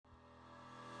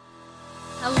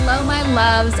Hello, my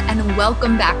loves, and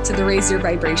welcome back to the Raise Your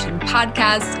Vibration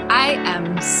podcast. I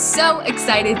am so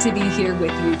excited to be here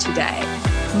with you today.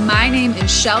 My name is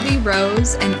Shelby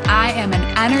Rose, and I am an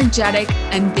energetic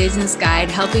and business guide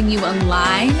helping you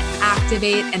align,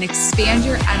 activate, and expand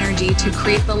your energy to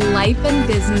create the life and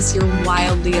business you're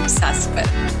wildly obsessed with.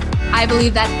 I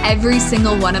believe that every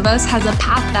single one of us has a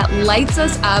path that lights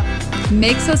us up,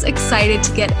 makes us excited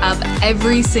to get up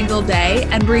every single day,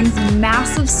 and brings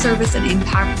massive service and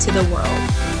impact to the world.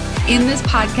 In this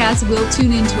podcast, we'll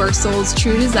tune into our soul's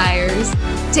true desires,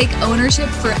 take ownership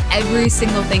for every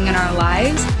single thing in our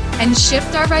lives, and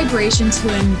shift our vibration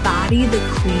to embody the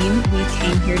queen we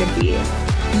came here to be.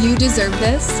 You deserve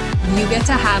this. You get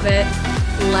to have it.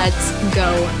 Let's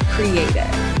go create it.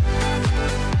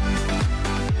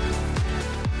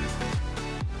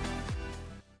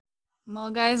 Well,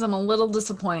 guys, I'm a little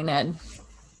disappointed.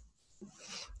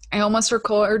 I almost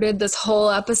recorded this whole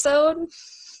episode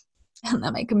and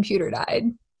then my computer died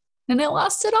and it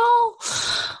lost it all.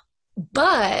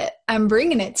 But I'm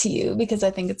bringing it to you because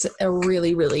I think it's a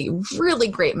really, really, really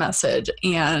great message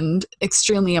and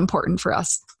extremely important for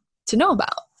us to know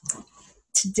about.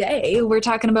 Today, we're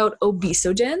talking about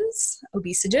obesogens.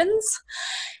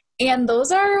 And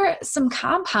those are some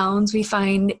compounds we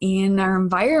find in our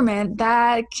environment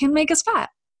that can make us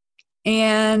fat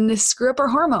and screw up our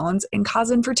hormones and cause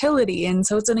infertility. And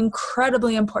so it's an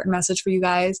incredibly important message for you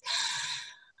guys.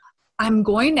 I'm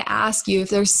going to ask you if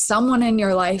there's someone in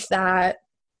your life that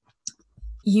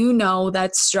you know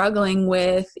that's struggling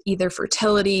with either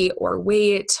fertility or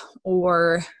weight,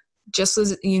 or just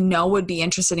as you know would be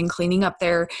interested in cleaning up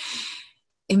their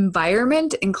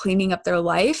environment and cleaning up their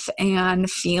life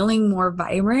and feeling more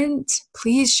vibrant,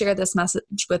 please share this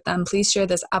message with them. Please share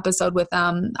this episode with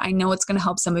them. I know it's going to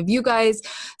help some of you guys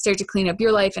start to clean up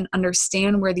your life and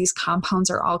understand where these compounds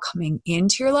are all coming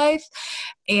into your life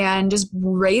and just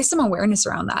raise some awareness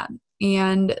around that.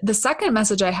 And the second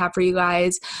message I have for you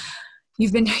guys,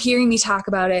 you've been hearing me talk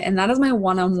about it, and that is my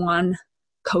one-on-one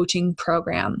coaching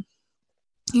program.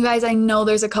 You guys, I know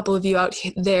there's a couple of you out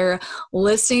there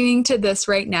listening to this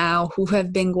right now who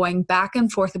have been going back and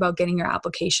forth about getting your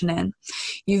application in.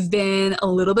 You've been a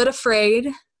little bit afraid.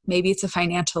 Maybe it's a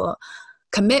financial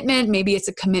commitment. Maybe it's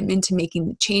a commitment to making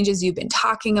the changes you've been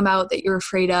talking about that you're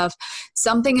afraid of.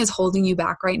 Something is holding you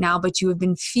back right now, but you have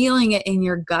been feeling it in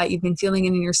your gut. You've been feeling it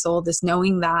in your soul, this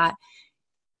knowing that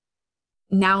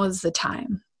now is the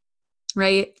time,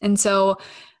 right? And so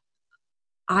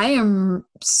I am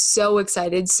so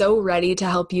excited, so ready to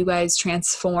help you guys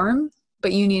transform,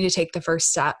 but you need to take the first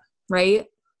step, right?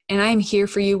 And I'm here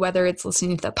for you, whether it's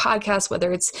listening to the podcast,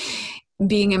 whether it's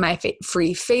being in my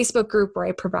free Facebook group where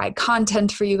I provide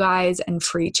content for you guys and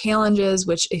free challenges,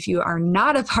 which if you are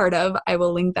not a part of, I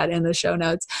will link that in the show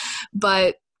notes.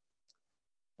 But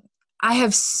I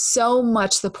have so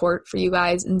much support for you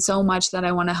guys and so much that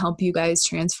I want to help you guys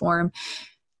transform.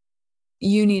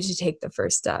 You need to take the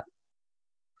first step.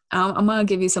 I'm going to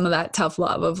give you some of that tough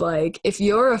love of like, if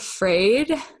you're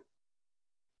afraid,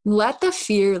 let the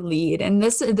fear lead. And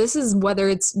this is whether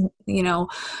it's,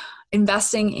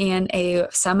 investing in a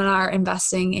seminar,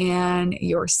 investing in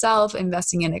yourself,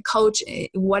 investing in a coach,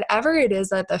 whatever it is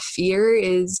that the fear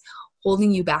is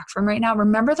holding you back from right now.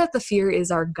 Remember that the fear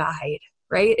is our guide,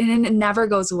 right? And it never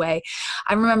goes away.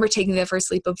 I remember taking the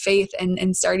first leap of faith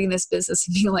and starting this business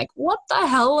and being like, what the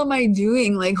hell am I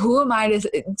doing? Like, who am I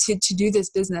to do this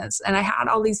business? And I had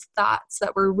all these thoughts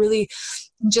that were really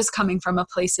just coming from a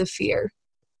place of fear.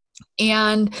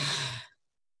 And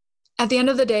at the end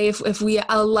of the day, if we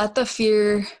let the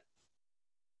fear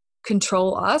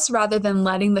control us rather than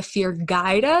letting the fear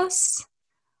guide us,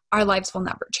 our lives will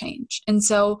never change. And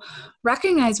so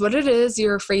recognize what it is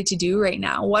you're afraid to do right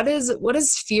now. What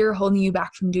is fear holding you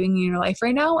back from doing in your life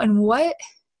right now? And what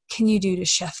can you do to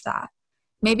shift that?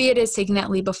 Maybe it is taking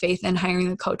that leap of faith and hiring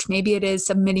a coach. Maybe it is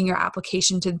submitting your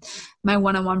application to my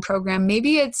one-on-one program.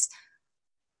 Maybe it's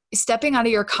stepping out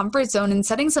of your comfort zone and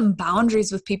setting some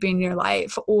boundaries with people in your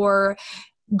life, or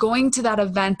going to that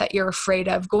event that you're afraid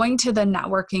of, going to the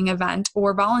networking event,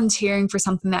 or volunteering for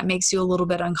something that makes you a little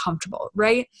bit uncomfortable,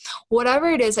 right? Whatever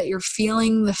it is that you're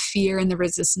feeling the fear and the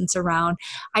resistance around,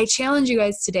 I challenge you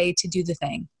guys today to do the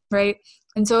thing, right?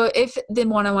 And so if the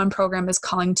one-on-one program is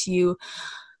calling to you,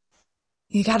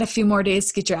 you got a few more days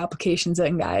to get your applications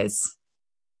in, guys.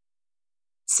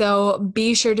 So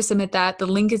be sure to submit that. The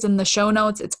link is in the show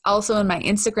notes. It's also in my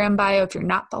Instagram bio. If you're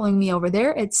not following me over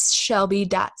there, it's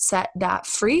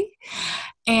shelby.set.free.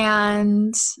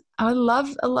 And I would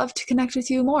love to connect with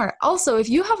you more. Also, if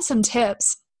you have some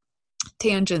tips,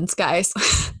 tangents, guys,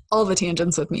 all the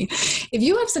tangents with me. If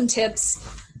you have some tips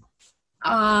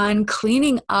on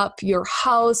cleaning up your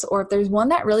house, or if there's one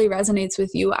that really resonates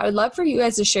with you, I would love for you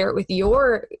guys to share it with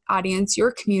your audience,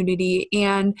 your community,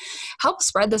 and help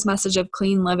spread this message of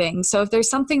clean living. So if there's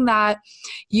something that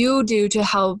you do to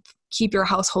help keep your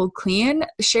household clean,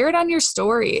 share it on your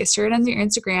story, share it on your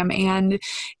Instagram, and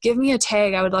give me a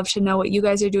tag. I would love to know what you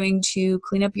guys are doing to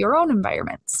clean up your own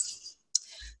environments.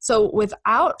 So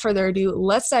without further ado,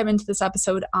 let's dive into this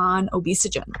episode on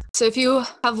obesogen. So if you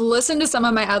have listened to some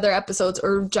of my other episodes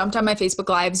or jumped on my Facebook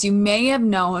Lives, you may have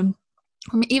known,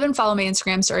 or even follow my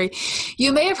Instagram story,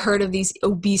 you may have heard of these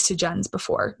obesogens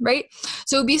before, right?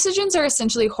 So obesogens are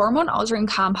essentially hormone-altering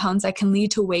compounds that can lead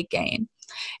to weight gain.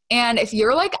 And if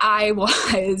you're like I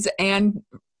was, and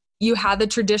you had the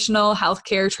traditional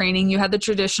healthcare training, you had the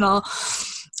traditional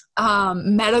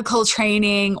medical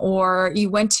training, or you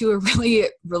went to a really,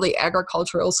 really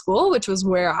agricultural school, which was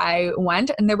where I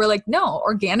went, and they were like, no,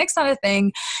 organic's not a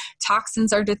thing.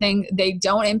 Toxins aren't a thing. They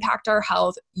don't impact our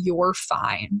health. You're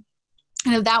fine.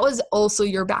 And if that was also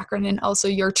your background and also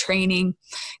your training,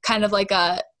 kind of like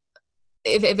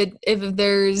if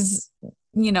there's,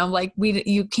 like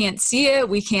you can't see it,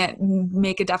 we can't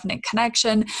make a definite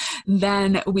connection,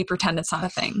 then we pretend it's not a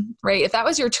thing, right? If that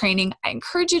was your training, I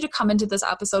encourage you to come into this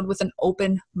episode with an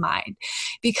open mind,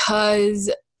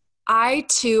 because I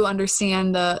too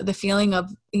understand the feeling of,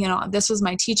 this was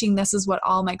my teaching. This is what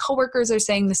all my coworkers are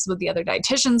saying. This is what the other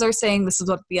dietitians are saying. This is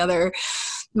what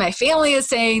my family is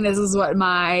saying. This is what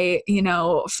my,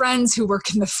 friends who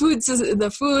work in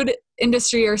the food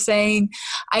industry are saying.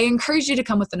 I encourage you to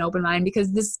come with an open mind,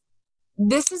 because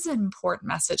this is an important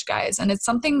message, guys. And it's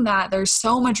something that there's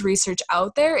so much research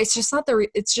out there. It's just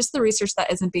it's just the research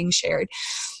that isn't being shared.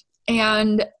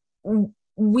 And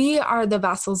we are the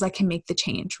vessels that can make the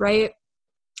change, right?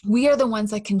 We are the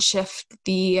ones that can shift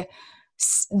the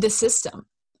system.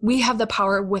 We have the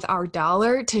power with our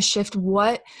dollar to shift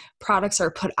what products are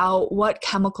put out, what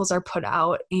chemicals are put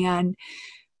out. And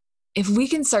if we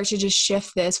can start to just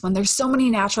shift this, when there's so many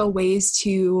natural ways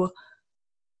to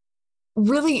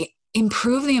really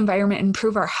improve the environment,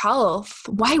 improve our health,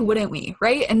 why wouldn't we,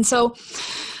 right? And so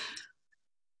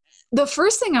the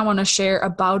first thing I want to share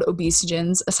about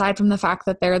obesogens, aside from the fact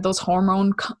that they're those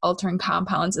hormone-altering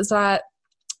compounds, is that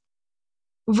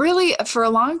really for a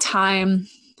long time,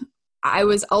 I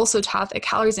was also taught that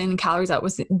calories in and calories out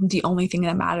was the only thing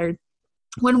that mattered.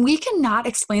 When we cannot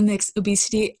explain the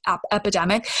obesity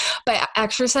epidemic by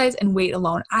exercise and weight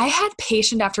alone, I had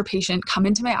patient after patient come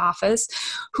into my office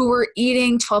who were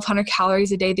eating 1,200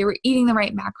 calories a day. They were eating the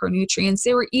right macronutrients.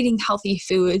 They were eating healthy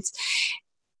foods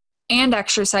and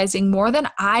exercising more than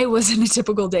I was in a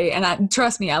typical day. And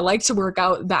trust me, I like to work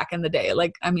out back in the day.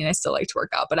 I still like to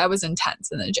work out, but I was intense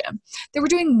in the gym. They were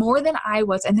doing more than I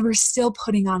was, and they were still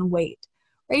putting on weight,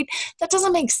 right? That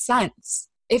doesn't make sense.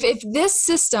 If this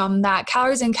system that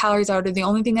calories in, calories out are the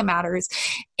only thing that matters,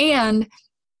 and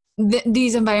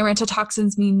these environmental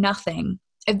toxins mean nothing,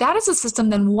 if that is a system,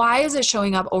 then why is it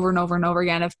showing up over and over and over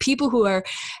again? If people who are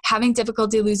having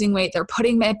difficulty losing weight, they're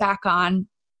putting it back on.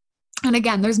 And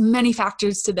again, there's many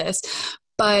factors to this,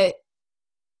 but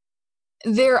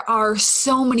there are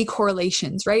so many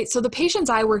correlations, right? So the patients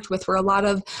I worked with were a lot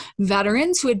of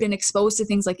veterans who had been exposed to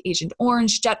things like Agent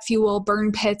Orange, jet fuel,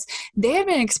 burn pits. They had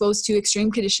been exposed to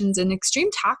extreme conditions and extreme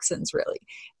toxins, really.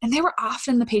 And they were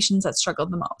often the patients that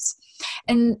struggled the most.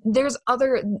 And there's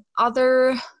other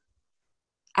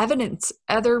evidence,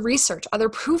 other research, other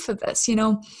proof of this.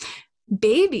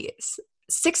 Babies,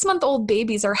 6-month-old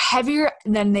babies are heavier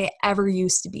than they ever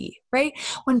used to be, right?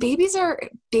 When babies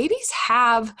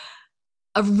have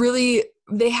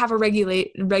they have a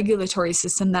regulatory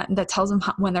system that tells them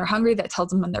when they're hungry, that tells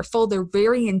them when they're full. They're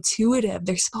very intuitive.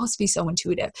 They're supposed to be so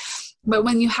intuitive. But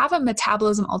when you have a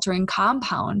metabolism altering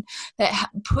compound that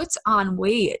puts on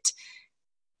weight,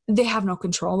 they have no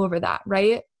control over that,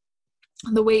 right?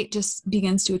 The weight just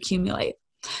begins to accumulate.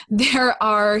 There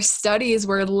are studies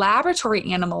where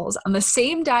laboratory animals on the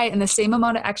same diet and the same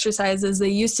amount of exercise as they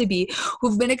used to be,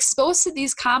 who've been exposed to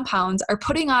these compounds, are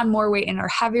putting on more weight and are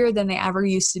heavier than they ever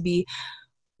used to be,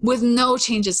 with no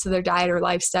changes to their diet or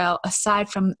lifestyle aside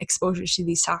from exposure to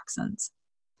these toxins.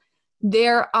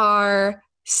 There are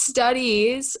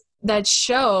studies that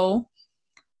show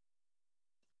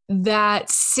that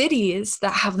cities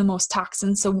that have the most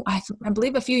toxins, so I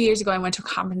believe a few years ago I went to a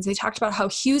conference, they talked about how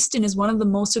Houston is one of the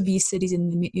most obese cities in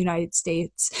the United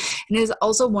States, and it is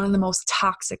also one of the most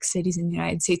toxic cities in the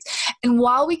United States. And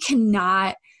while we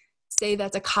cannot say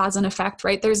that's a cause and effect,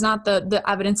 right, there's not the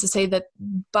evidence to say that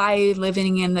by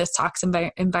living in this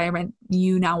toxic environment,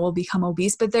 you now will become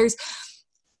obese, but there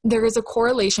is a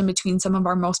correlation between some of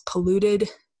our most polluted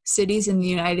cities in the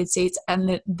United States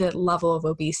and the level of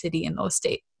obesity in those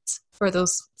states or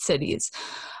those cities.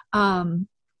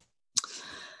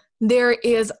 There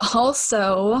is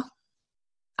also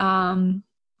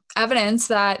evidence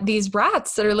that these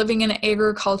rats that are living in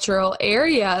agricultural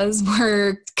areas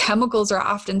where chemicals are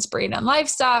often sprayed on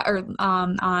livestock or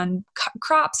on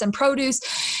crops and produce,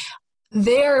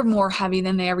 they're more heavy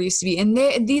than they ever used to be. And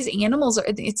these animals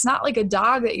it's not like a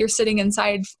dog that you're sitting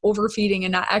inside overfeeding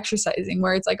and not exercising,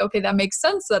 where it's like, okay, that makes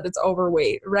sense that it's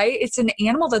overweight, right? It's an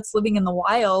animal that's living in the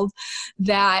wild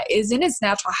that is in its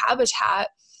natural habitat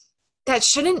that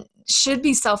should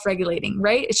be self-regulating,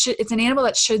 right? It's an animal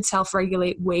that should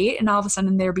self-regulate weight, and all of a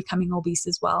sudden they're becoming obese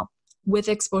as well with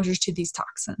exposures to these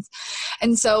toxins.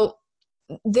 And so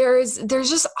there's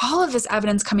just all of this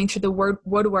evidence coming through the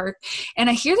woodwork. And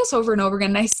I hear this over and over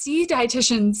again. And I see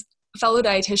fellow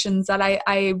dietitians that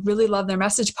I really love their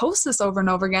message, post this over and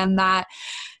over again that,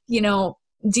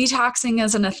 detoxing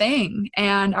isn't a thing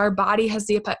and our body has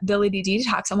the ability to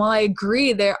detox. And while I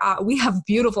agree we have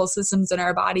beautiful systems in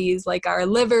our bodies, like our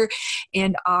liver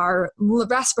and our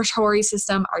respiratory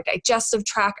system, our digestive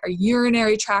tract, our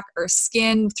urinary tract, our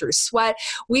skin through sweat,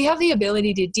 we have the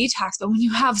ability to detox. But when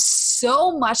you have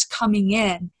so much coming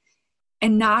in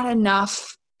and not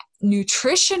enough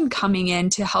nutrition coming in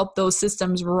to help those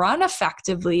systems run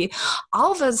effectively,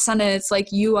 all of a sudden it's like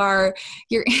you're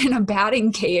in a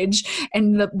batting cage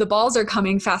and the balls are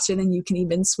coming faster than you can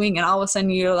even swing. And all of a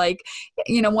sudden you're like,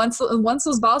 once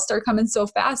those balls start coming so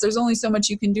fast, there's only so much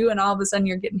you can do. And all of a sudden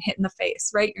you're getting hit in the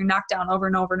face, right? You're knocked down over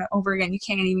and over and over again. You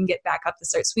can't even get back up to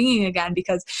start swinging again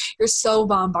because you're so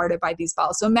bombarded by these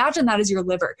balls. So imagine that as your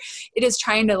liver. It is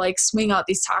trying to swing out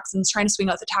these toxins, trying to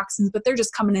swing out the toxins, but they're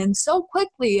just coming in so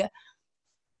quickly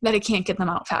that it can't get them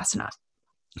out fast enough.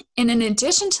 And in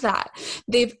addition to that,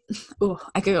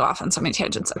 I could go off on so many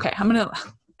tangents. Okay, I'm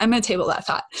gonna table that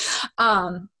thought.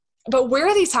 But where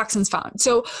are these toxins found?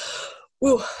 So,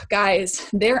 guys,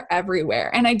 they're everywhere.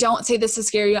 And I don't say this to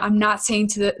scare you. I'm not saying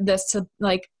this to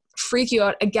freak you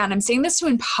out. Again, I'm saying this to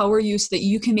empower you so that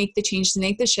you can make the change, to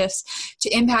make the shifts, to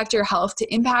impact your health,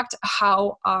 to impact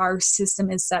how our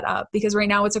system is set up. Because right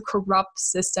now it's a corrupt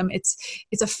system. It's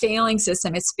a failing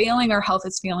system. It's failing our health.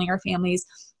 It's failing our families.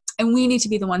 And we need to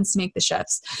be the ones to make the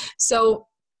shifts. So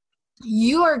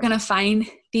you are going to find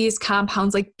these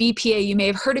compounds like BPA. You may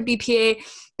have heard of BPA.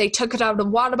 They took it out of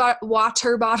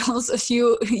water bottles a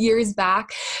few years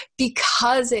back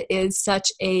because it is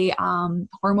such a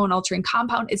hormone altering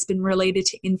compound. It's been related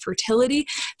to infertility.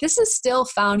 This is still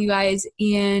found, you guys,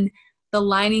 in the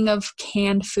lining of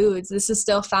canned foods. This is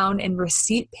still found in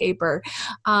receipt paper.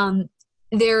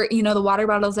 The water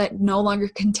bottles that no longer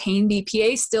contain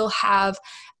BPA still have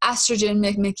estrogen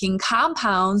mimicking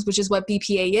compounds, which is what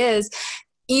BPA is,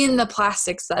 in the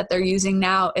plastics that they're using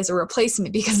now as a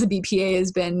replacement, because the BPA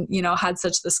has been, had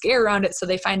such the scare around it. So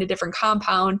they find a different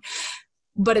compound,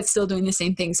 but it's still doing the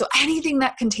same thing. So anything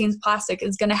that contains plastic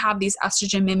is going to have these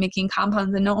estrogen mimicking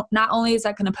compounds. And not only is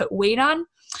that going to put weight on,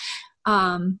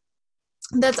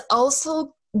 that's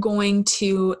also going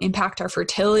to impact our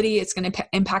fertility. It's going to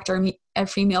impact our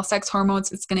female sex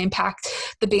hormones. It's going to impact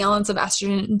the balance of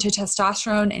estrogen to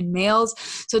testosterone in males.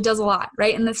 So it does a lot,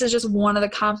 right? And this is just one of the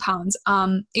compounds.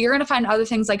 You're going to find other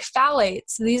things like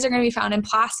phthalates. These are going to be found in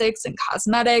plastics and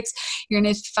cosmetics. You're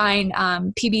going to find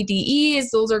PBDEs.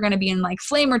 Those are going to be in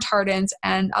flame retardants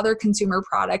and other consumer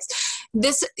products.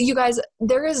 You guys,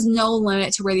 there is no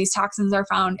limit to where these toxins are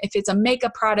found. If it's a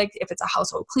makeup product, if it's a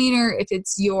household cleaner, if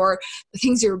it's the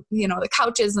things the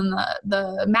couches and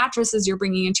the mattresses you're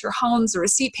bringing into your homes, the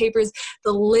receipt papers,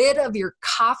 the lid of your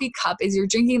coffee cup, as you're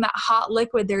drinking that hot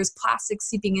liquid, there's plastic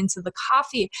seeping into the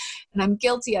coffee. And I'm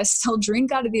guilty. I still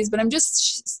drink out of these, but I'm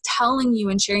just telling you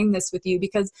and sharing this with you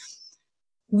because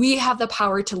we have the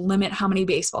power to limit how many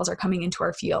baseballs are coming into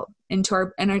our field, into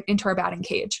our batting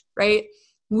cage, right?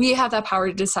 We have that power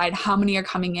to decide how many are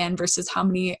coming in versus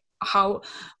how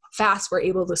fast we're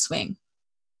able to swing.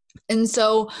 And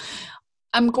so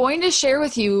I'm going to share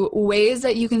with you ways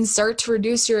that you can start to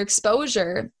reduce your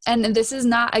exposure. And this is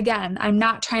not, again, I'm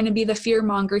not trying to be the fear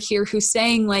monger here who's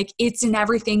saying it's in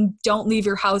everything, don't leave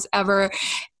your house ever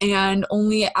and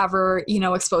only ever,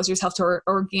 expose yourself to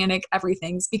organic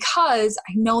everythings, because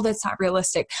I know that's not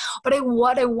realistic. But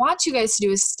what I want you guys to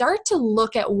do is start to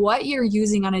look at what you're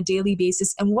using on a daily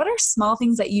basis and what are small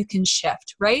things that you can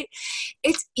shift, right?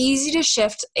 It's easy to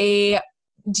shift a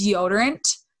deodorant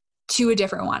to a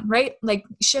different one, right? Like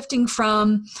shifting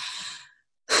from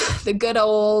the good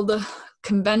old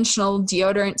conventional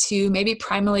deodorant to maybe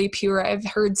Primally Pure. I've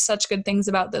heard such good things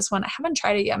about this one. I haven't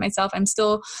tried it yet myself. I'm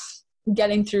still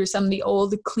getting through some of the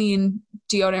old clean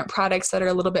deodorant products that are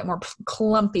a little bit more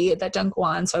clumpy that don't go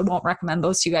on. So I won't recommend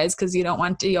those to you guys because you don't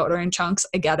want deodorant chunks.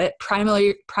 I get it.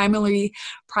 Primally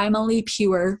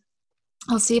Pure.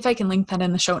 I'll see if I can link that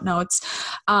in the show notes.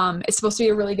 It's supposed to be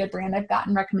a really good brand. I've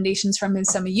gotten recommendations from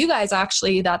some of you guys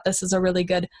actually that this is a really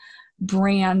good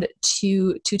brand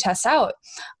to test out.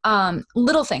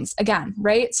 Little things again,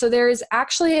 right? So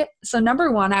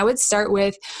number one, I would start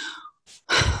with,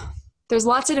 there's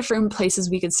lots of different places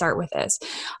we could start with this.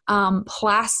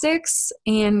 Plastics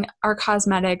and our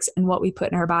cosmetics and what we put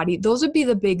in our body. Those would be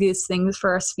the biggest things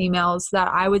for us females that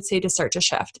I would say to start to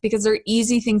shift, because they're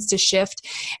easy things to shift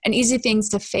and easy things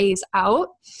to phase out.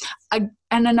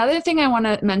 And another thing I want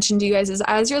to mention to you guys is,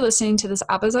 as you're listening to this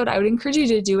episode, I would encourage you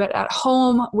to do it at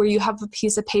home, where you have a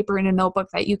piece of paper and a notebook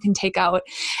that you can take out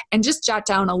and just jot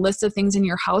down a list of things in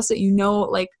your house that you know,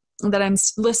 like that I'm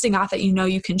listing off, that you know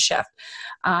you can shift.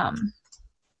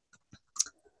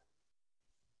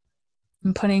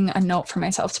 I'm putting a note for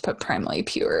myself to put Primally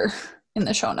Pure in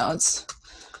the show notes.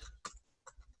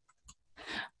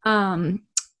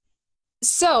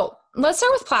 So let's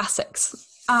start with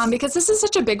plastics, because this is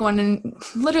such a big one, and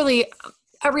literally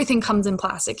everything comes in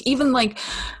plastic. Even like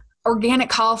organic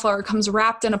cauliflower comes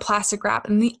wrapped in a plastic wrap,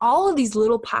 and all of these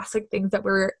little plastic things that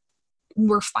we're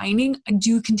finding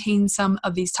do contain some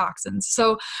of these toxins.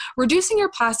 So reducing your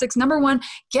plastics, number one,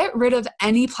 get rid of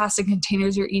any plastic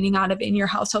containers you're eating out of in your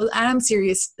household. And I'm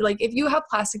serious. Like, if you have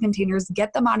plastic containers,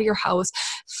 get them out of your house,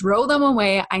 throw them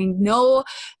away. I know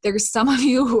there's some of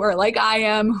you who are like I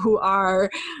am, who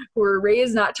were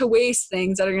raised not to waste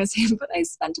things, that are going to say, but I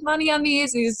spent money on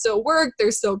these still work.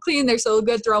 They're so clean. They're so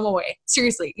good. Throw them away.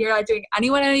 Seriously. You're not doing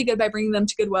anyone any good by bringing them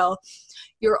to Goodwill.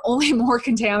 You're only more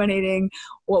contaminating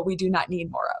what we do not need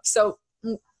more of. So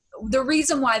the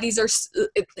reason why these are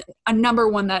a number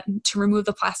one, that to remove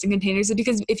the plastic containers, is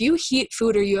because if you heat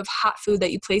food or you have hot food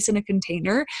that you place in a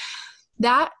container,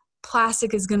 that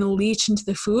plastic is going to leach into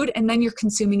the food, and then you're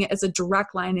consuming it as a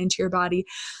direct line into your body.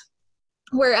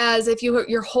 Whereas if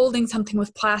you're holding something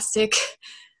with plastic,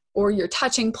 or you're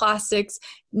touching plastics,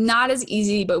 not as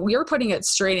easy, but we're putting it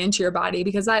straight into your body,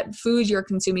 because that food you're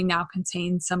consuming now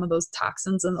contains some of those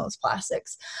toxins and those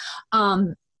plastics.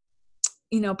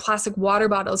 Plastic water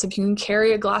bottles, if you can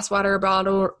carry a glass water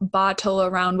bottle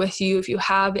around with you, if you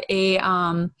have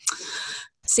a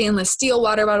stainless steel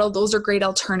water bottle, those are great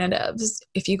alternatives.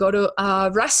 If you go to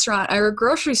a restaurant or a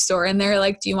grocery store and they're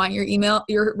like, do you want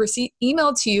your receipt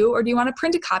emailed to you, or do you want a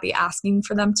printed copy, asking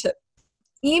for them to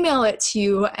email it to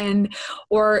you,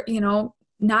 or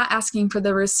not asking for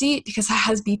the receipt because it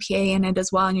has BPA in it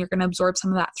as well, and you're going to absorb some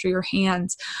of that through your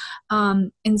hands.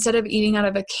 Instead of eating out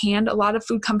of a can, a lot of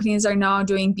food companies are now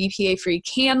doing BPA-free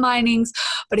can linings,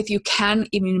 but if you can,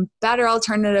 even better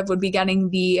alternative would be getting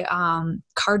the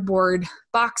cardboard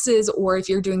boxes, or if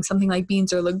you're doing something like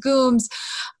beans or legumes,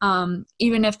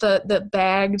 even if the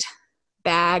bagged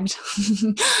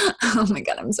oh my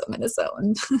God, I'm so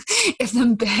Minnesotan. If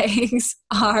the bags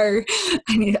are,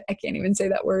 I can't even say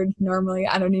that word normally.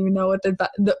 I don't even know what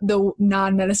the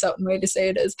non-Minnesotan way to say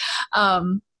it is.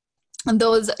 And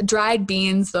those dried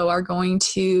beans, though, are going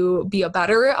to be a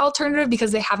better alternative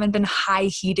because they haven't been high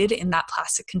heated in that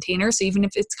plastic container. So even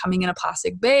if it's coming in a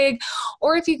plastic bag,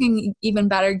 or if you can even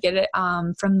better get it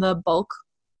from the bulk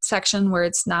section where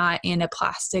it's not in a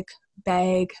plastic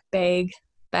bag.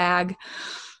 I'm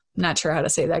not sure how to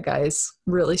say that, guys.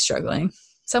 Really struggling.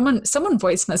 Someone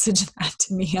voice message that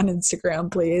to me on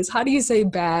Instagram, please. How do you say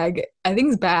bag? I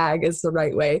think bag is the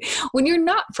right way. When you're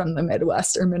not from the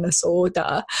Midwest or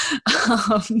Minnesota,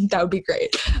 that would be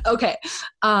great. Okay.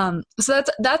 So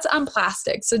that's on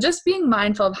plastic. So just being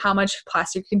mindful of how much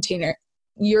plastic container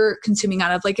you're consuming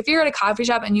out of. Like, if you're at a coffee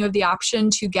shop and you have the option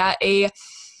to get a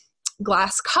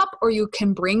glass cup, or you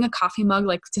can bring a coffee mug,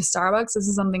 like to Starbucks. This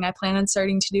is something I plan on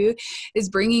starting to do, is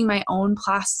bringing my own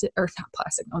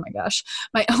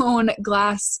my own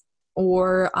glass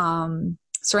or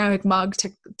ceramic mug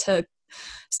to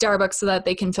Starbucks, so that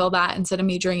they can fill that instead of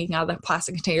me drinking out of the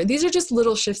plastic container. These are just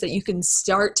little shifts that you can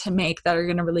start to make that are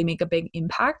going to really make a big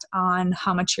impact on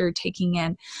how much you're taking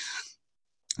in.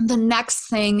 The next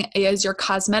thing is your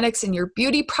cosmetics and your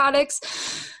beauty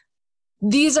products.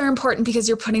 These are important because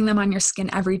you're putting them on your skin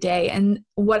every day. And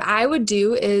what I would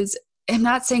do is, I'm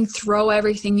not saying throw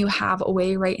everything you have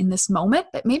away right in this moment,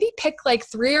 but maybe pick like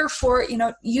 3 or 4,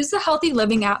 use the Healthy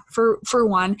Living app for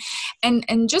one,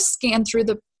 and just scan through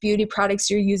the beauty products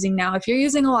you're using now. If you're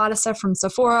using a lot of stuff from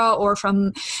Sephora or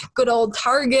from good old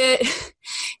Target,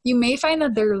 you may find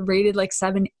that they're rated like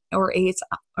 7 or 8s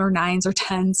or 9s or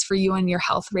 10s for you and your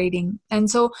health rating. And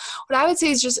so what I would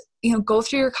say is just go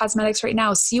through your cosmetics right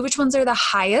now, see which ones are the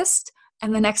highest.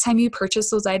 And the next time you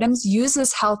purchase those items, use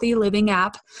this Healthy Living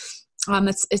app.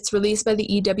 It's released by the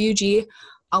EWG.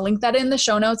 I'll link that in the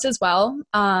show notes as well.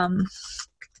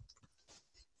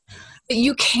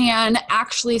 You can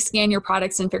actually scan your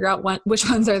products and figure out which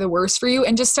ones are the worst for you,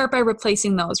 and just start by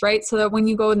replacing those, right? So that when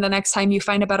you go in the next time, you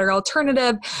find a better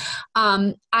alternative.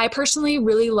 I personally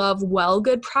really love Well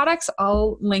Good products.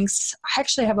 All links. I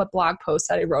actually have a blog post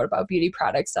that I wrote about beauty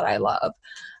products that I love.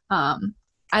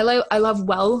 I love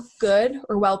Well Good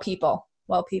or Well People.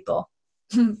 Well People.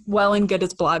 Well and Good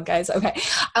is blog, guys. Okay.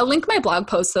 I'll link my blog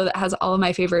post so that has all of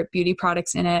my favorite beauty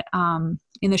products in it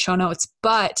in the show notes.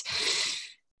 But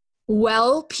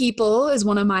Well People is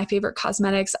one of my favorite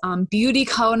cosmetics. Beauty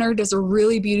Counter does a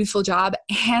really beautiful job.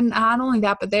 And not only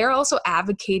that, but they're also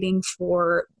advocating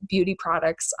for beauty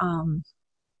products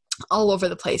all over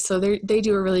the place. So they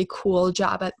do a really cool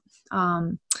job at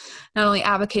not only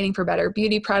advocating for better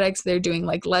beauty products, they're doing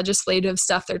like legislative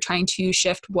stuff. They're trying to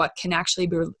shift what can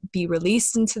actually be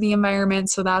released into the environment.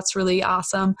 So that's really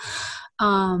awesome.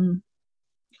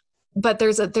 But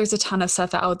there's a ton of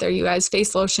stuff out there, you guys.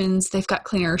 Face lotions, they've got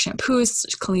cleaner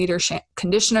shampoos, cleaner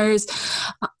conditioners.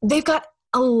 They've got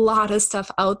a lot of stuff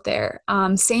out there.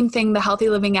 Same thing, the Healthy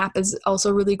Living app is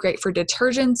also really great for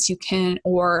detergents.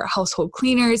 Or household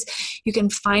cleaners. You can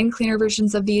find cleaner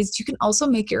versions of these. You can also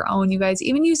make your own, you guys,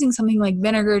 even using something like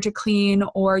vinegar to clean,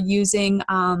 or using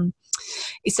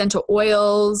essential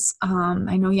oils.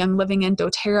 I know Young Living and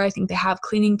doTERRA, I think they have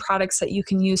cleaning products that you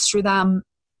can use through them.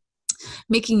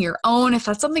 Making your own, if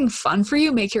that's something fun for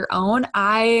you, make your own.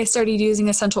 I started using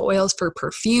essential oils for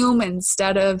perfume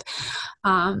instead of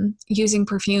using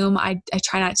perfume. I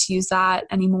try not to use that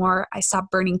anymore. I stopped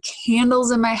burning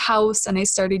candles in my house, and I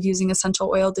started using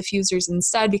essential oil diffusers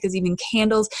instead, because even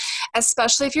candles,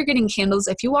 especially if you're getting candles,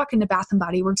 if you walk into Bath and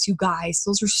Body Works, you guys,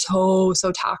 those are so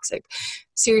toxic.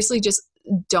 Seriously, just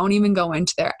don't even go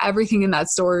into there. Everything in that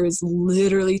store is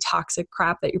literally toxic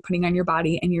crap that you're putting on your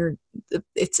body, and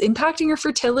it's impacting your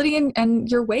fertility and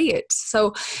your weight.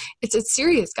 So it's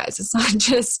serious, guys. It's not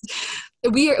just,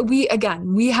 we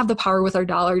have the power with our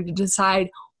dollar to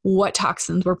decide what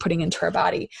toxins we're putting into our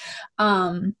body.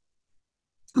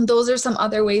 Those are some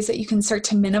other ways that you can start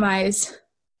to minimize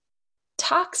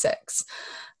toxins.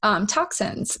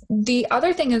 The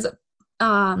other thing is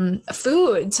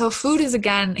food. So food is,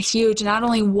 again, huge, not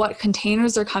only what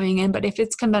containers are coming in, but if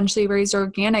it's conventionally raised or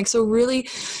organic. So really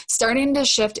starting to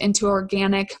shift into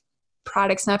organic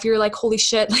products. Now, if you're like, holy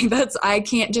shit, like I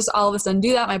can't just all of a sudden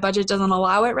do that. My budget doesn't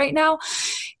allow it right now.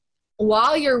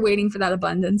 While you're waiting for that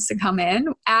abundance to come in,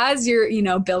 as you're,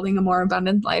 building a more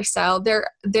abundant lifestyle,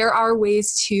 there are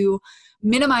ways to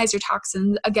minimize your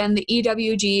toxins. Again, the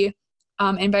EWG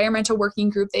Environmental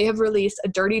Working Group, they have released a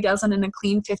Dirty Dozen and a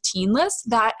Clean 15 list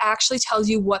that actually tells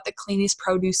you what the cleanest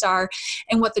produce are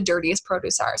and what the dirtiest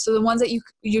produce are. So the ones that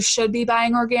you should be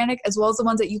buying organic, as well as the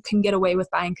ones that you can get away with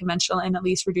buying conventional and at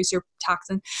least reduce your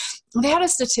toxin. They had a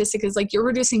statistic is like you're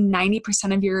reducing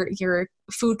 90% of your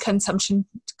food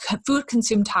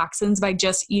consumed toxins by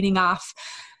just eating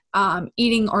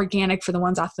organic for the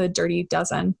ones off the Dirty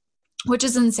Dozen, which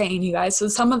is insane, you guys. So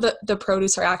some of the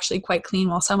produce are actually quite clean,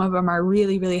 while some of them are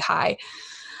really, really high.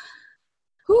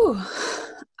 Whew.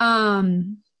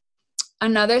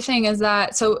 Another thing is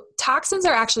that, so toxins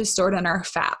are actually stored in our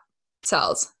fat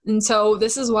cells. And so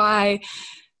this is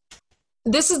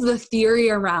the theory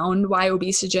around why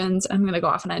obesogens, I'm going to go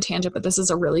off on a tangent, but this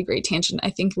is a really great tangent. I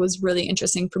think it was really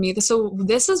interesting for me. So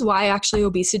this is why actually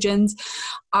obesogens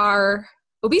are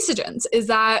obesogens, is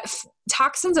that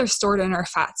toxins are stored in our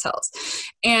fat cells.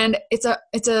 And it's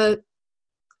a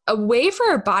way for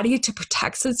our body to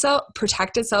protect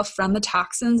itself from the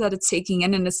toxins that it's taking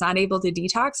in and it's not able to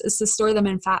detox, is to store them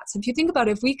in fat. So if you think about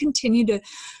it, if we continue to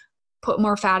put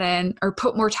more fat in, or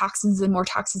put more toxins in,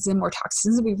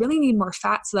 we really need more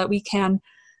fat so that we can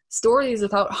store these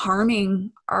without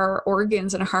harming our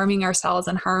organs and harming our cells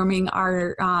and harming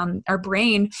our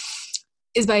brain,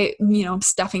 is by,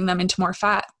 stuffing them into more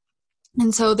fat.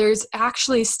 And so there's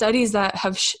actually studies that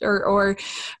have, or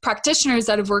practitioners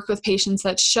that have worked with patients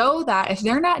that show that if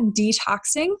they're not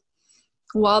detoxing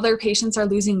while their patients are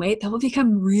losing weight, they will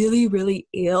become really, really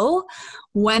ill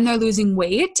when they're losing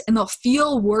weight, and they'll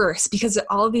feel worse because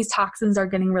all of these toxins are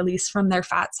getting released from their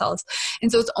fat cells. And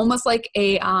so it's almost like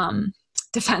a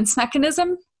defense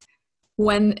mechanism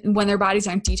when their bodies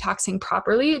aren't detoxing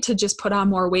properly, to just put on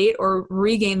more weight or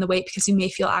regain the weight, because you may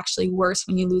feel actually worse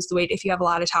when you lose the weight if you have a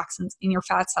lot of toxins in your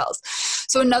fat cells.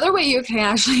 So another way you can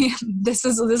actually, this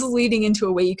is leading into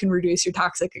a way you can reduce your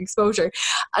toxic exposure.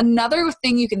 Another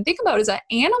thing you can think about is that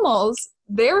animals,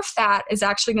 their fat is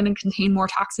actually going to contain more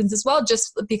toxins as well,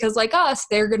 just because like us,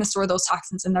 they're going to store those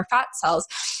toxins in their fat cells.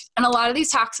 And a lot of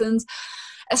these toxins,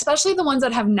 especially the ones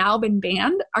that have now been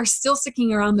banned, are still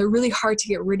sticking around. They're really hard to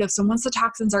get rid of. So once the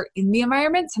toxins are in the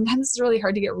environment, sometimes it's really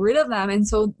hard to get rid of them. And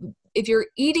so if you're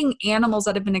eating animals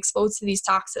that have been exposed to these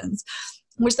toxins,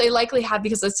 which they likely have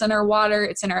because it's in our water,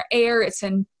 it's in our air, it's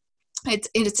in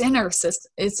our system,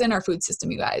 it's in our food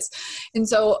system, you guys. And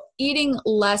so eating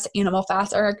less animal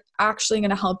fats are actually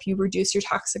going to help you reduce your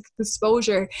toxic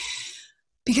exposure,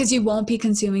 because you won't be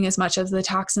consuming as much of the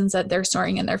toxins that they're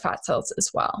storing in their fat cells as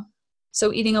well.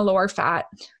 So eating a lower fat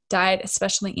diet,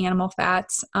 especially animal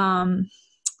fats.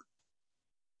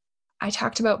 I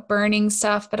talked about burning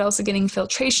stuff, but also getting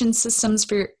filtration systems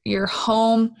for your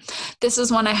home. This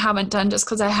is one I haven't done just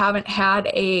because I haven't had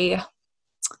a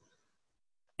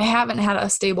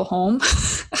stable home.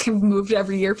 I've moved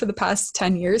every year for the past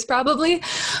 10 years probably.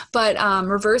 But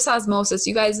reverse osmosis,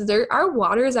 you guys, our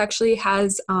waters actually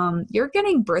has, you're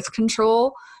getting birth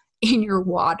control in your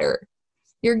water.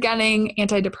 You're getting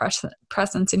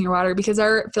antidepressants in your water because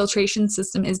our filtration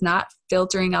system is not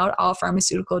filtering out all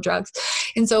pharmaceutical drugs.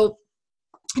 And so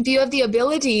if you have the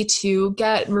ability to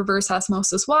get reverse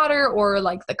osmosis water, or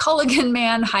like the Culligan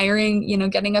man hiring,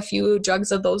 getting a few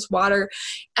jugs of those water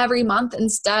every month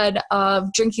instead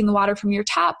of drinking the water from your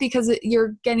tap, because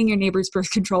you're getting your neighbor's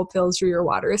birth control pills through your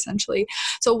water essentially.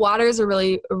 So water is a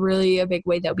really a big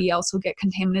way that we also get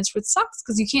contaminants, which sucks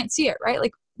because you can't see it, right?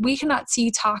 Like we cannot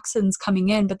see toxins coming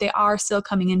in, but they are still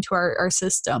coming into our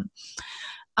system.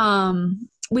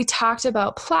 We talked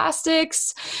about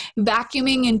plastics,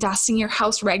 vacuuming and dusting your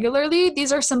house regularly.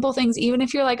 These are simple things. Even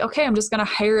if you're like, okay, I'm just going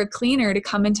to hire a cleaner to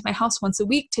come into my house once a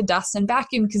week to dust and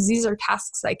vacuum because these are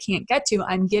tasks I can't get to.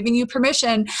 I'm giving you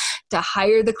permission to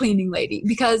hire the cleaning lady,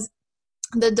 because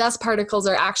the dust particles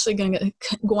are actually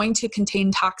going to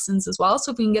contain toxins as well.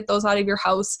 So if we can get those out of your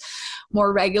house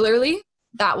more regularly,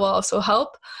 that will also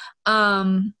help.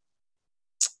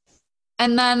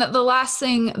 And then the last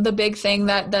thing, the big thing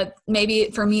that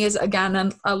maybe for me is,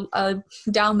 again,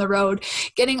 down the road,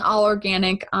 getting all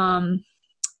organic,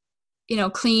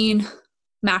 clean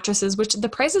mattresses, which the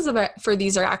prices of it for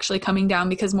these are actually coming down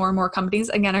because more and more companies,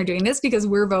 again, are doing this because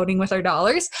we're voting with our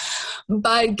dollars.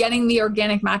 But getting the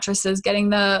organic mattresses,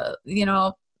 getting the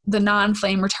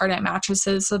non-flame retardant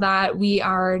mattresses, so that we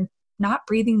are not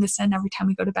breathing this in every time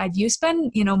we go to bed. You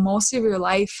spend, most of your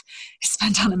life is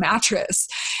spent on a mattress.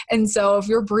 And so if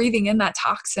you're breathing in that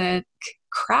toxic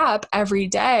crap every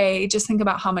day, just think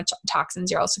about how much toxins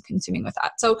you're also consuming with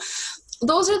that. So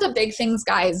those are the big things,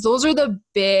 guys. Those are the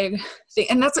big things.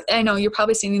 And I know you're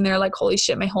probably sitting there like, holy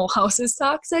shit, my whole house is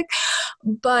toxic.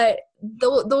 But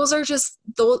those are just,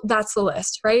 that's the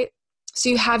list, right? So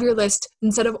you have your list.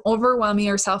 Instead of overwhelming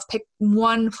yourself, pick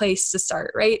one place to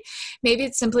start, right? Maybe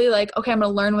it's simply like, okay, I'm going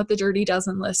to learn what the Dirty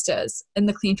Dozen list is in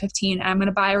the Clean 15, and I'm going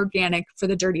to buy organic for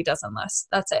the Dirty Dozen list.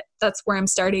 That's it. That's where I'm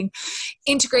starting.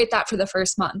 Integrate that for the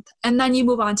first month. And then you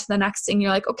move on to the next thing.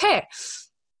 You're like, okay,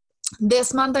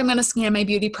 this month I'm going to scan my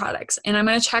beauty products, and I'm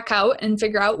going to check out and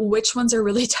figure out which ones are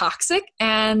really toxic,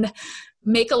 and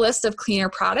make a list of cleaner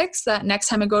products that next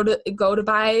time I go to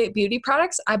buy beauty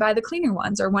products, I buy the cleaner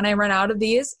ones. Or when I run out of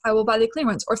these, I will buy the cleaner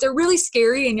ones. Or if they're really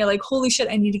scary and you're like, holy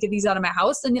shit, I need to get these out of my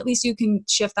house, then at least you can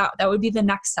shift out. That would be the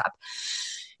next step.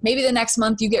 Maybe the next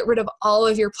month you get rid of all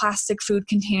of your plastic food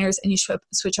containers and you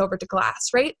switch over to glass,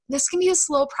 right? This can be a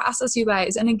slow process, you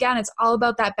guys. And again, it's all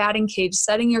about that batting cage,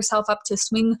 setting yourself up to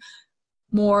swing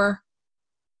more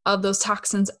of those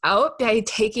toxins out by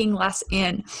taking less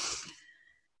in.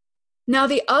 Now,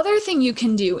 the other thing you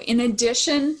can do, in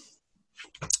addition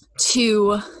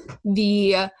to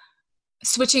the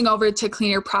switching over to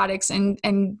cleaner products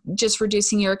and just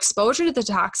reducing your exposure to the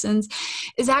toxins,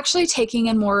 is actually taking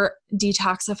in more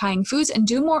detoxifying foods and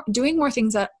doing more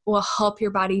things that will help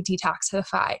your body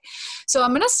detoxify. So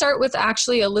I'm going to start with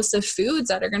actually a list of foods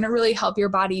that are going to really help your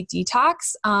body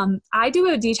detox. I do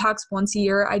a detox once a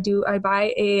year. I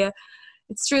buy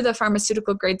it's through the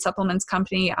pharmaceutical grade supplements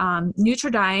company,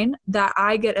 Nutridyne, that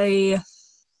I get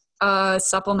a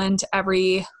supplement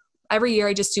every year.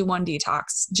 I just do one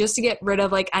detox just to get rid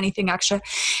of like anything extra.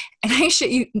 And I shit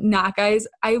you not, guys,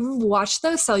 I watch the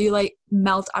cellulite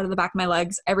melt out of the back of my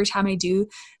legs every time I do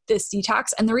this detox.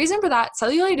 And the reason for that,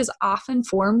 cellulite is often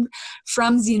formed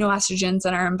from xenoestrogens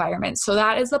in our environment. So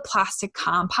that is the plastic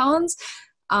compounds.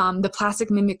 The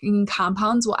plastic mimicking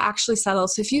compounds will actually settle.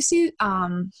 So if you see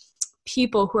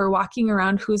people who are walking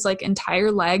around whose like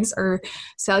entire legs are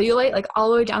cellulite, like all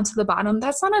the way down to the bottom.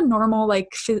 That's not a normal,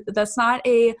 like, that's not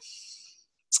a,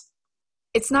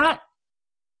 it's not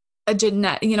a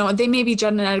genetic, you know, they may be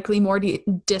genetically more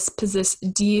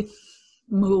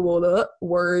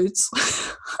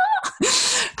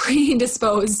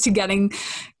predisposed to getting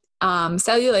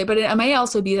cellulite, but it may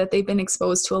also be that they've been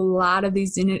exposed to a lot of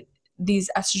these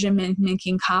estrogen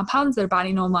making compounds. Their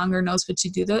body no longer knows what to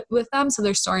do with them, so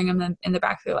they're storing them in the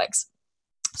back of their legs.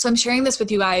 So I'm sharing this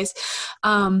with you guys.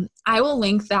 I will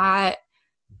link that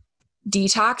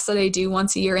detox that I do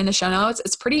once a year in the show notes.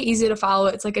 It's pretty easy to follow.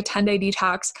 It's like a 10-day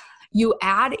detox. You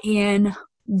add in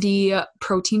the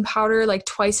protein powder like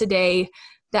twice a day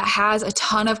that has a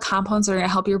ton of compounds that are going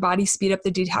to help your body speed up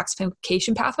the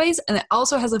detoxification pathways. And it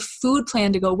also has a food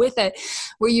plan to go with it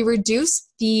where you reduce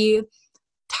the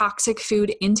toxic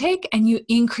food intake and you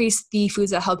increase the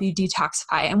foods that help you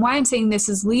detoxify. And why I'm saying this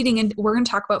is leading in, we're going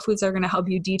to talk about foods that are going to help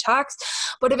you detox.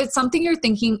 But if it's something you've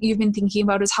been thinking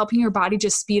about is helping your body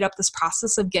just speed up this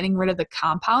process of getting rid of the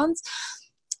compounds,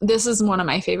 this is one of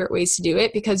my favorite ways to do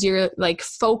it because you're like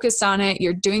focused on it.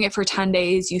 You're doing it for 10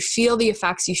 days. You feel the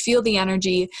effects, you feel the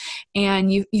energy,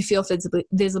 and you feel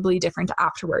visibly different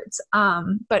afterwards.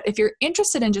 But if you're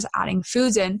interested in just adding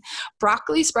foods in,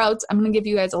 broccoli sprouts, I'm going to give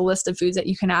you guys a list of foods that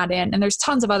you can add in. And there's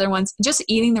tons of other ones. Just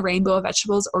eating the rainbow of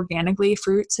vegetables organically,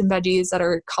 fruits and veggies that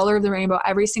are color of the rainbow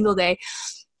every single day.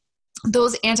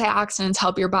 Those antioxidants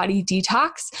help your body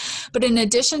detox. But in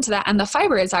addition to that, and the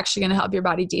fiber is actually going to help your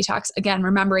body detox. Again,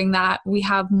 remembering that we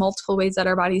have multiple ways that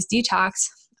our bodies detox,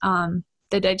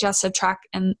 the digestive tract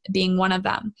and being one of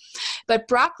them. But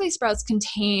broccoli sprouts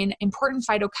contain important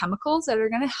phytochemicals that are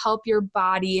going to help your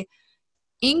body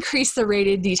increase the rate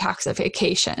of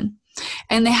detoxification.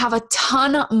 And they have a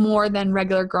ton more than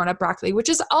regular grown-up broccoli, which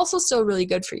is also still really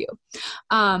good for you.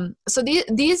 So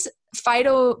these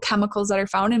phytochemicals that are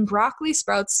found in broccoli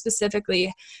sprouts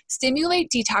specifically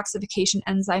stimulate detoxification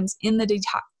enzymes in the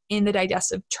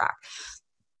digestive tract.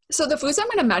 So the foods I'm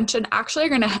going to mention actually are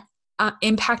going to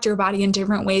impact your body in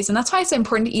different ways. And that's why it's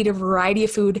important to eat a variety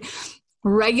of food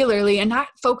regularly and not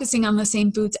focusing on the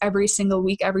same foods every single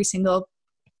week, every single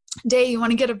day. You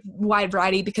want to get a wide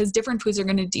variety because different foods are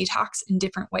going to detox in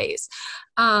different ways.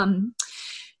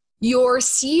 Your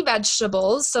sea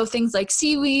vegetables, so things like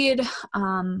seaweed,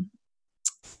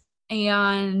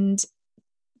 and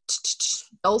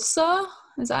dulse,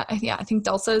 is that? Yeah, I think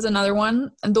dulse is another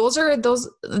one. And those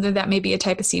that may be a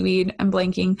type of seaweed. I'm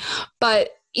blanking,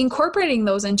 but incorporating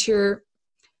those into your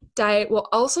diet will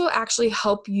also actually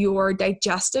help your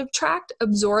digestive tract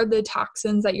absorb the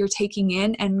toxins that you're taking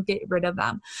in and get rid of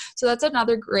them. So that's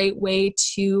another great way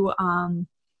to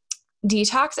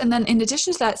detox. And then in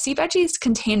addition to that, sea veggies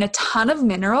contain a ton of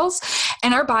minerals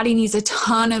and our body needs a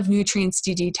ton of nutrients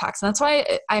to detox. And that's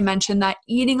why I mentioned that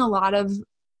eating a lot of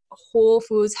whole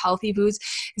foods, healthy foods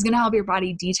is going to help your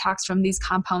body detox from these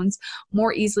compounds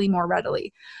more easily, more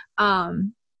readily.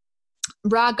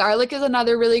 Raw garlic is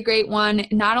another really great one.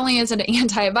 Not only is it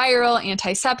antiviral,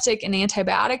 antiseptic, and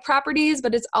antibiotic properties,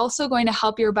 but it's also going to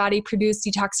help your body produce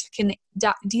detoxification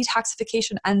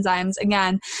enzymes,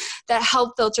 again, that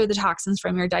help filter the toxins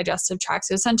from your digestive tract.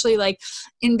 So essentially, like,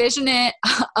 envision it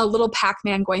a little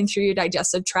Pac-Man going through your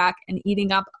digestive tract and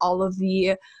eating up all of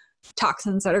the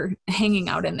toxins that are hanging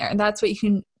out in there. And that's what you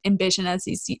can envision as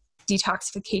these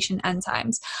detoxification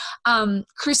enzymes.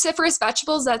 Cruciferous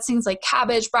vegetables, that's things like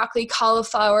cabbage, broccoli,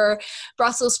 cauliflower,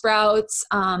 Brussels sprouts.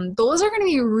 Those are going to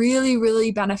be really,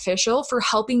 really beneficial for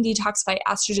helping detoxify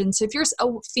estrogen. So if you're a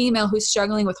female who's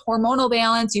struggling with hormonal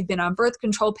balance, you've been on birth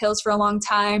control pills for a long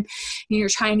time, and you're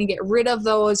trying to get rid of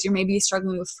those, you're maybe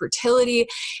struggling with fertility,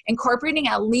 incorporating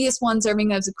at least one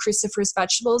serving of the cruciferous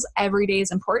vegetables every day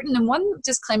is important. And one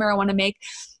disclaimer I want to make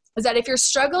is that if you're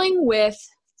struggling with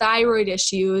thyroid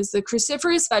issues, the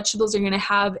cruciferous vegetables are going to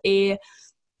have a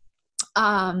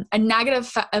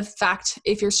negative effect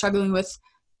if you're struggling with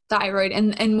thyroid.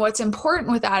 And what's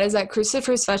important with that is that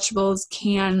cruciferous vegetables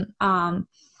can, I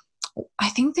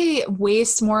think they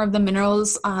waste more of the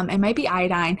minerals. It might be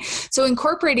iodine. So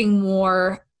incorporating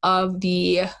more of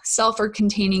the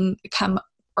sulfur-containing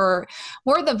or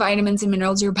more of the vitamins and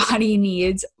minerals your body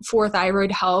needs for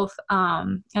thyroid health.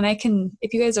 And I can,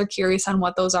 if you guys are curious on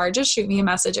what those are, just shoot me a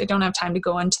message. I don't have time to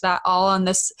go into that all on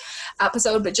this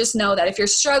episode, but just know that if you're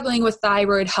struggling with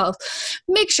thyroid health,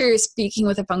 make sure you're speaking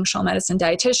with a functional medicine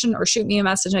dietitian or shoot me a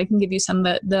message. I can give you some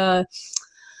of the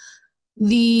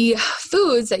the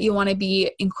foods that you want to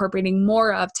be incorporating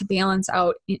more of to balance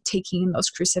out taking in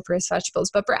those cruciferous vegetables.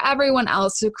 But for everyone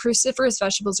else, the cruciferous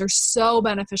vegetables are so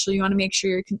beneficial. You want to make sure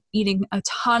you're eating a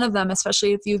ton of them,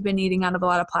 especially if you've been eating out of a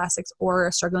lot of plastics or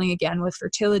are struggling again with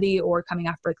fertility or coming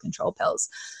off birth control pills.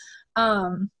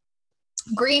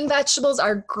 Green vegetables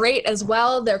are great as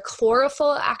well. Their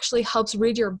chlorophyll actually helps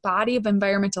rid your body of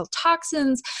environmental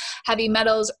toxins, heavy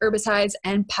metals, herbicides,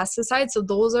 and pesticides. So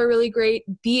those are really great.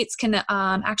 Beets can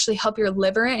actually help your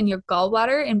liver and your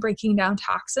gallbladder in breaking down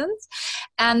toxins.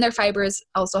 And their fibers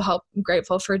also help,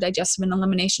 grateful for digestion and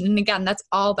elimination. And again, that's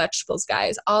all vegetables,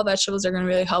 guys. All vegetables are going to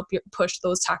really help you push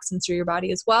those toxins through your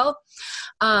body as well.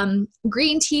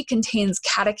 Green tea contains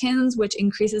catechins, which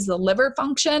increases the liver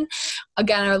function.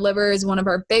 Again, our liver is one of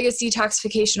our biggest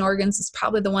detoxification organs. It's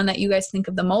probably the one that you guys think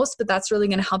of the most, but that's really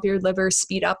going to help your liver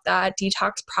speed up that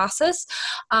detox process.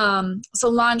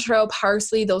 Cilantro,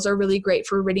 parsley, those are really great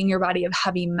for ridding your body of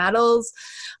heavy metals.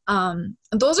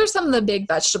 Those are some of the big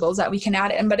vegetables that we can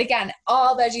add in. But again,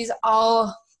 all veggies,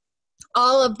 all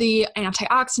of the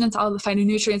antioxidants, all of the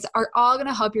phytonutrients are all going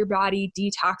to help your body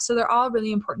detox. So they're all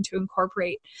really important to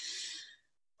incorporate.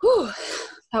 Whew,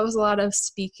 that was a lot of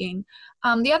speaking.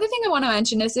 The other thing I want to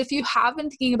mention is if you have been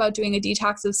thinking about doing a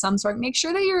detox of some sort, make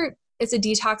sure that it's a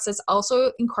detox that's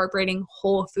also incorporating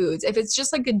whole foods. If it's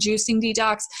just like a juicing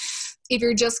detox, if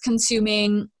you're just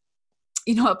consuming,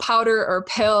 a powder or a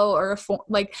pill or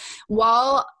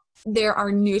while there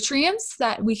are nutrients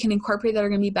that we can incorporate that are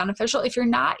going to be beneficial, if you're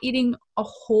not eating a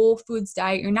whole foods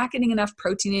diet, you're not getting enough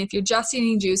protein. And if you're just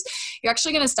eating juice, you're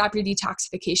actually going to stop your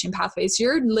detoxification pathways.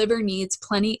 Your liver needs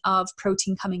plenty of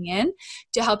protein coming in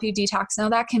to help you detox. Now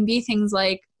that can be things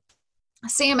like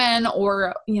salmon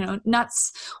or,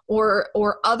 nuts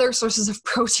or other sources of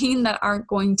protein that aren't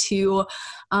going to,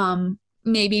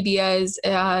 maybe be as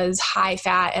high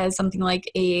fat as something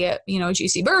like a,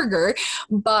 juicy burger,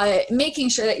 but making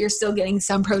sure that you're still getting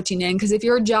some protein in. Because if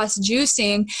you're just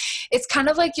juicing, it's kind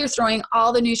of like you're throwing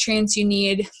all the nutrients you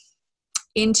need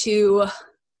into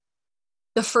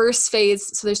the first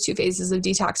phase. So there's 2 phases of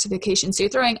detoxification. So you're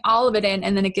throwing all of it in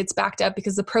and then it gets backed up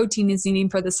because the protein is needing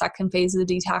for the second phase of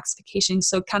the detoxification.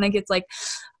 So it kind of gets like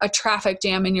a traffic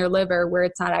jam in your liver where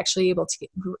it's not actually able to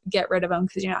get rid of them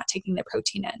because you're not taking the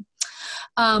protein in.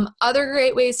 Other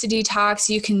great ways to detox,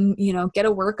 you can, get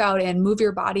a workout in, move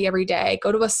your body every day,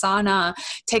 go to a sauna,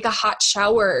 take a hot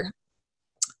shower,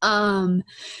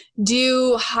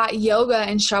 do hot yoga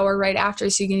and shower right after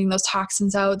so you're getting those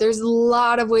toxins out. There's a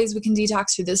lot of ways we can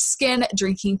detox through the skin,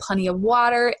 drinking plenty of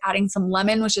water, adding some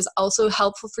lemon, which is also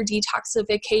helpful for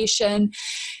detoxification,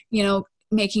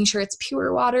 making sure it's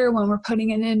pure water when we're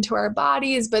putting it into our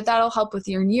bodies, but that'll help with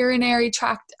your urinary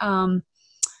tract,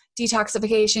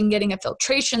 detoxification, getting a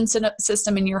filtration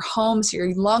system in your home so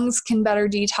your lungs can better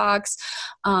detox.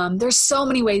 There's so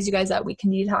many ways, you guys, that we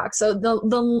can detox. So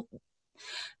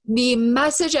the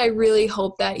message I really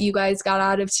hope that you guys got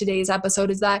out of today's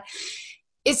episode is that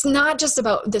it's not just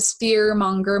about this fear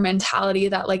monger mentality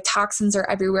that like toxins are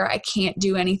everywhere, I can't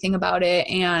do anything about it,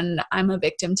 and I'm a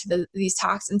victim to these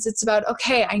toxins. It's about,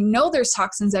 okay, I know there's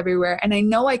toxins everywhere, and I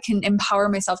know I can empower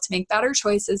myself to make better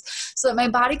choices so that my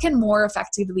body can more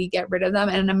effectively get rid of them,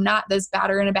 and I'm not this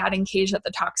batter in a batting cage that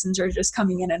the toxins are just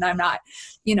coming in, and I'm not,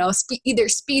 either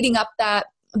speeding up that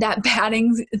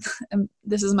batting,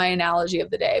 this is my analogy of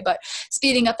the day, but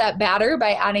speeding up that batter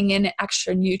by adding in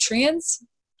extra nutrients,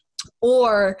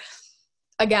 or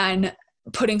again,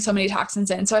 putting so many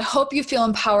toxins in. So I hope you feel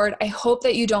empowered. I hope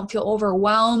that you don't feel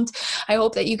overwhelmed. I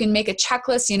hope that you can make a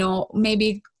checklist,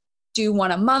 maybe do one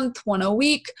a month, one a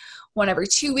week, one every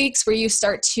 2 weeks, where you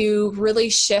start to really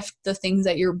shift the things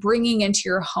that you're bringing into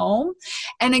your home.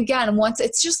 And again, once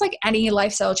it's just like any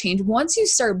lifestyle change, once you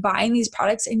start buying these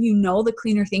products and the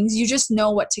cleaner things, you just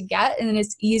know what to get, and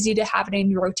it's easy to have it in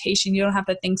your rotation. You don't have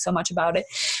to think so much about it,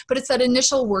 but it's that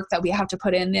initial work that we have to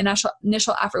put in, the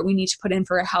initial effort we need to put in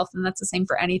for our health. And that's the same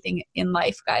for anything in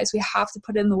life, guys. We have to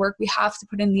put in the work. We have to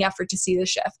put in the effort to see the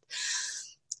shift.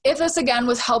 If this, again,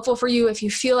 was helpful for you, if you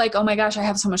feel like, oh my gosh, I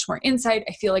have so much more insight,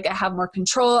 I feel like I have more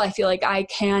control, I feel like I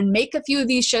can make a few of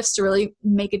these shifts to really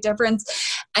make a difference,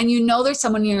 and there's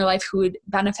someone in your life who would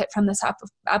benefit from this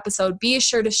episode, be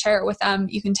sure to share it with them.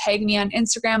 You can tag me on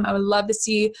Instagram. I would love to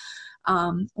see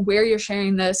where you're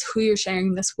sharing this, who you're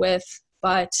sharing this with,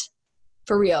 but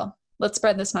for real, let's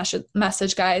spread this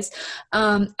message, guys.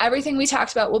 Everything we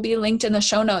talked about will be linked in the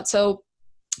show notes. So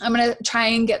I'm going to try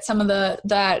and get some of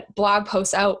that blog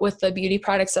posts out with the beauty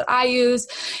products that I use.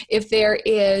 If there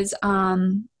is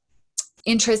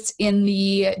interest in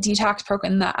the detox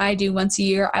program that I do once a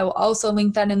year, I will also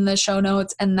link that in the show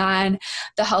notes. And then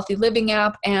the Healthy Living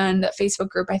app and Facebook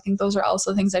group, I think those are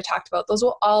also things I talked about. Those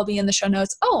will all be in the show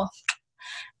notes. Oh,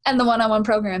 and the one-on-one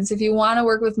programs. If you want to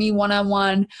work with me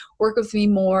one-on-one, work with me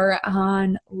more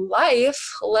on life,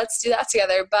 let's do that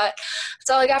together. But that's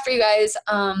all I got for you guys.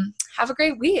 Have a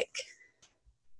great week.